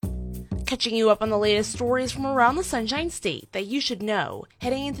Catching you up on the latest stories from around the Sunshine State that you should know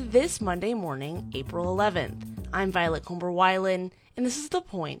heading into this Monday morning, April 11th. I'm Violet Comber-Wilen, and this is The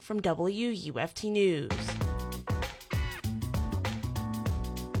Point from WUFT News.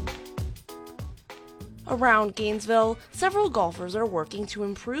 Around Gainesville, several golfers are working to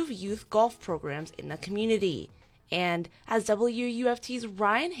improve youth golf programs in the community. And as WUFT's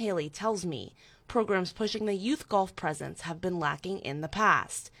Ryan Haley tells me, programs pushing the youth golf presence have been lacking in the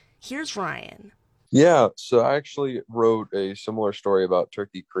past. Here's Ryan. Yeah, so I actually wrote a similar story about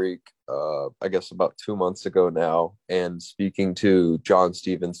Turkey Creek, I guess about 2 months ago now. And speaking to John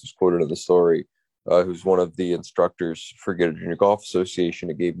Stevens, who's quoted in the story, who's one of the instructors for Gator Junior Golf Association,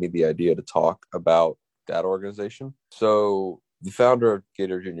 it gave me the idea to talk about that organization. So the founder of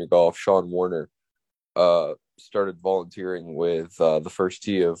Gator Junior Golf, Sean Warner, started volunteering with the First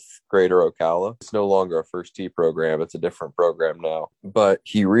Tee of Greater Ocala. It's no longer a First Tee program. It's a different program now. But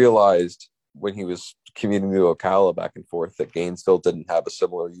he realized when he was commuting to Ocala back and forth that Gainesville didn't have a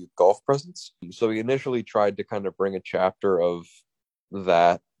similar youth golf presence. So he initially tried to kind of bring a chapter of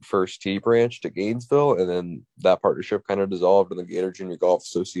that First Tee branch to Gainesville, and then that partnership kind of dissolved and the Gator Junior Golf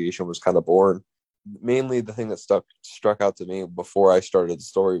Association was kind of born. Mainly the thing that struck out to me before I started the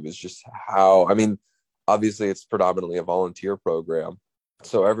story was just how, obviously it's predominantly a volunteer program.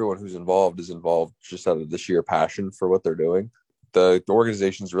 So everyone who's involved is involved just out of the sheer passion for what they're doing. The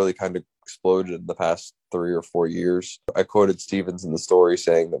organization's really kind of exploded in the past 3 or 4 years. I quoted Stevens in the story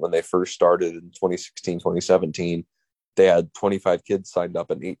saying that when they first started in 2016, 2017, they had 25 kids signed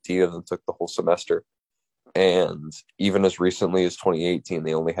up and 18 of them took the whole semester. And even as recently as 2018,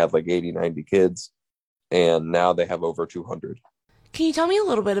 they only had like 80, 90 kids. And now they have over 200. Can you tell me a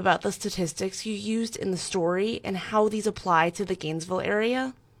little bit about the statistics you used in the story and how these apply to the Gainesville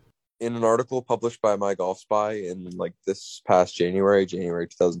area? In an article published by My Golf Spy in this past January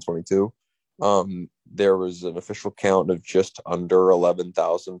 2022, there was an official count of just under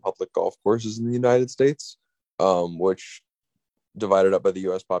 11,000 public golf courses in the United States, which divided up by the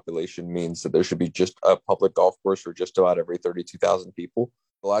U.S. population means that there should be just a public golf course for just about every 32,000 people.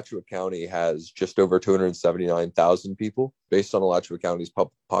 Alachua County has just over 279,000 people. Based on Alachua County's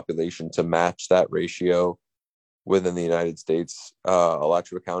population, to match that ratio within the United States,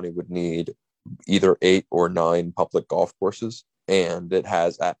 Alachua County would need either 8 or 9 public golf courses, and it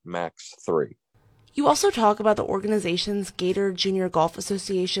has at max 3. You also talk about the organization's Gator Junior Golf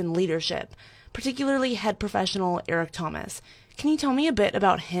Association leadership, particularly head professional Eric Thomas. Can you tell me a bit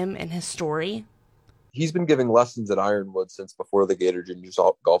about him and his story? He's been giving lessons at Ironwood since before the Gator Junior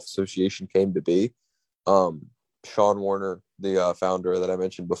Golf Association came to be. Sean Warner, the founder that I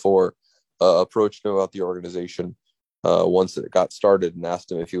mentioned before, approached him about the organization once it got started and asked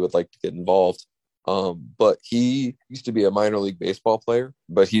him if he would like to get involved. But he used to be a minor league baseball player,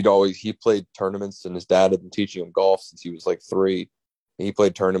 but he played tournaments, and his dad had been teaching him golf since he was like 3. He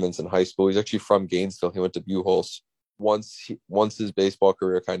played tournaments in high school. He's actually from Gainesville. He went to Buchholz. Once his baseball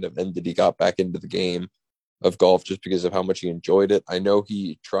career kind of ended, he got back into the game of golf just because of how much he enjoyed it. I know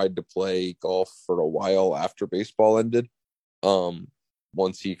he tried to play golf for a while after baseball ended.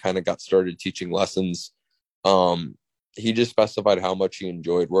 Once he kind of got started teaching lessons, he just specified how much he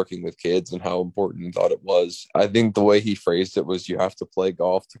enjoyed working with kids and how important he thought it was. I think the way he phrased it was you have to play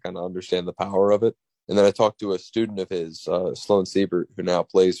golf to kind of understand the power of it. And then I talked to a student of his, Sloan Siebert, who now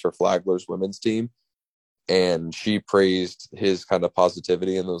plays for Flagler's women's team. And she praised his kind of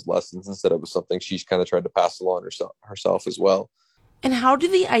positivity in those lessons and said it was something she's kind of tried to pass along herself as well. And how do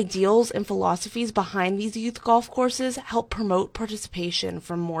the ideals and philosophies behind these youth golf courses help promote participation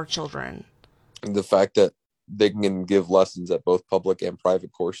from more children? The fact that they can give lessons at both public and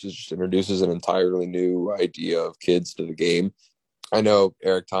private courses just introduces an entirely new idea of kids to the game. I know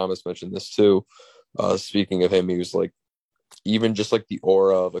Eric Thomas mentioned this too. Speaking of him, he was like, even just like the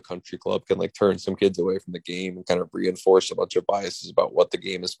aura of a country club can like turn some kids away from the game and kind of reinforce a bunch of biases about what the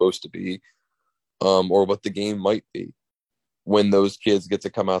game is supposed to be, or what the game might be. When those kids get to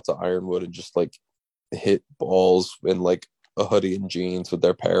come out to Ironwood and just like hit balls in like a hoodie and jeans with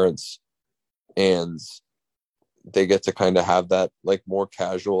their parents, and they get to kind of have that like more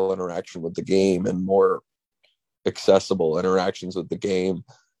casual interaction with the game and more accessible interactions with the game,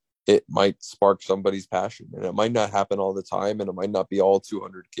 it might spark somebody's passion. And it might not happen all the time, and it might not be all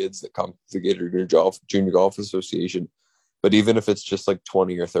 200 kids that come to the Gator Junior Golf Association. But even if it's just like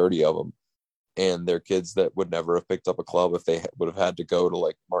 20 or 30 of them, and they're kids that would never have picked up a club if they would have had to go to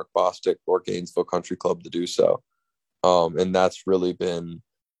like Mark Bostic or Gainesville Country Club to do so. And that's really been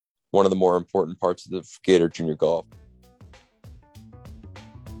one of the more important parts of the Gator Junior Golf.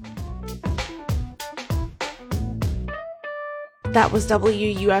 That was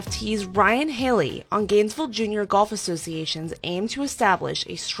WUFT's Ryan Haley on Gainesville Junior Golf Association's aim to establish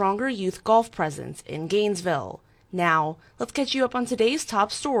a stronger youth golf presence in Gainesville. Now, let's catch you up on today's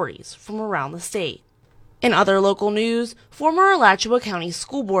top stories from around the state. In other local news, former Alachua County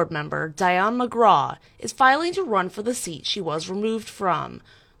School Board member Diane McGraw is filing to run for the seat she was removed from.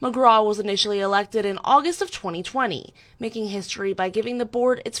 McGraw was initially elected in August of 2020, making history by giving the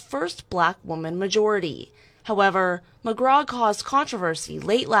board its first black woman majority. However, McGraw caused controversy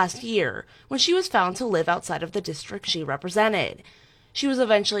late last year when she was found to live outside of the district she represented. She was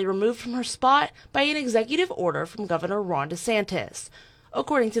eventually removed from her spot by an executive order from Governor Ron DeSantis.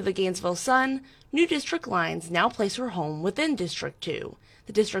 According to the Gainesville Sun, new district lines now place her home within District 2,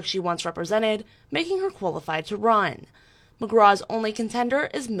 the district she once represented, making her qualified to run. McGraw's only contender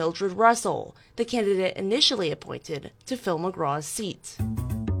is Mildred Russell, the candidate initially appointed to fill McGraw's seat.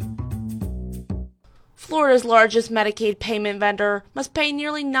 Florida's largest Medicaid payment vendor must pay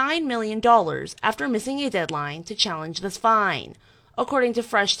nearly $9 million after missing a deadline to challenge this fine. According to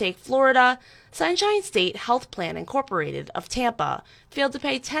Fresh Take Florida, Sunshine State Health Plan Incorporated of Tampa failed to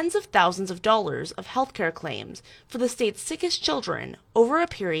pay tens of thousands of dollars of healthcare claims for the state's sickest children over a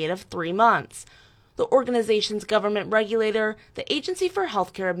period of 3 months. The organization's government regulator, the Agency for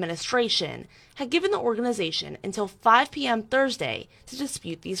Healthcare Administration, had given the organization until 5 p.m. Thursday to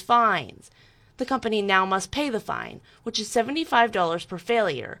dispute these fines. The company now must pay the fine, which is $75 per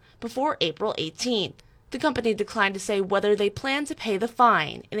failure, before April 18th. The company declined to say whether they plan to pay the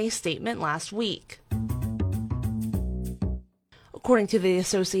fine in a statement last week. According to the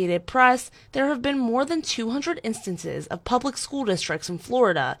Associated Press, there have been more than 200 instances of public school districts in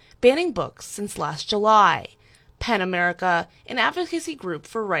Florida banning books since last July. PEN America, an advocacy group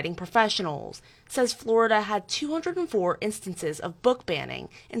for writing professionals, says Florida had 204 instances of book banning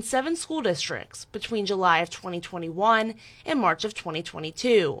in 7 school districts between July of 2021 and March of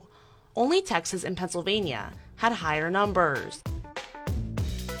 2022. Only Texas and Pennsylvania had higher numbers.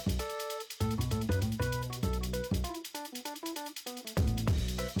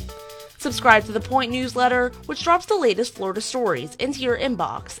 Subscribe to the Point newsletter, which drops the latest Florida stories into your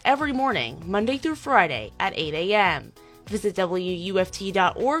inbox every morning, Monday through Friday at 8 a.m. Visit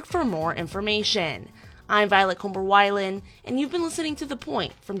WUFT.org for more information. I'm Violet Comber-Wilen, and you've been listening to The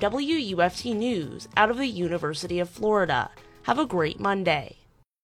Point from WUFT News out of the University of Florida. Have a great Monday.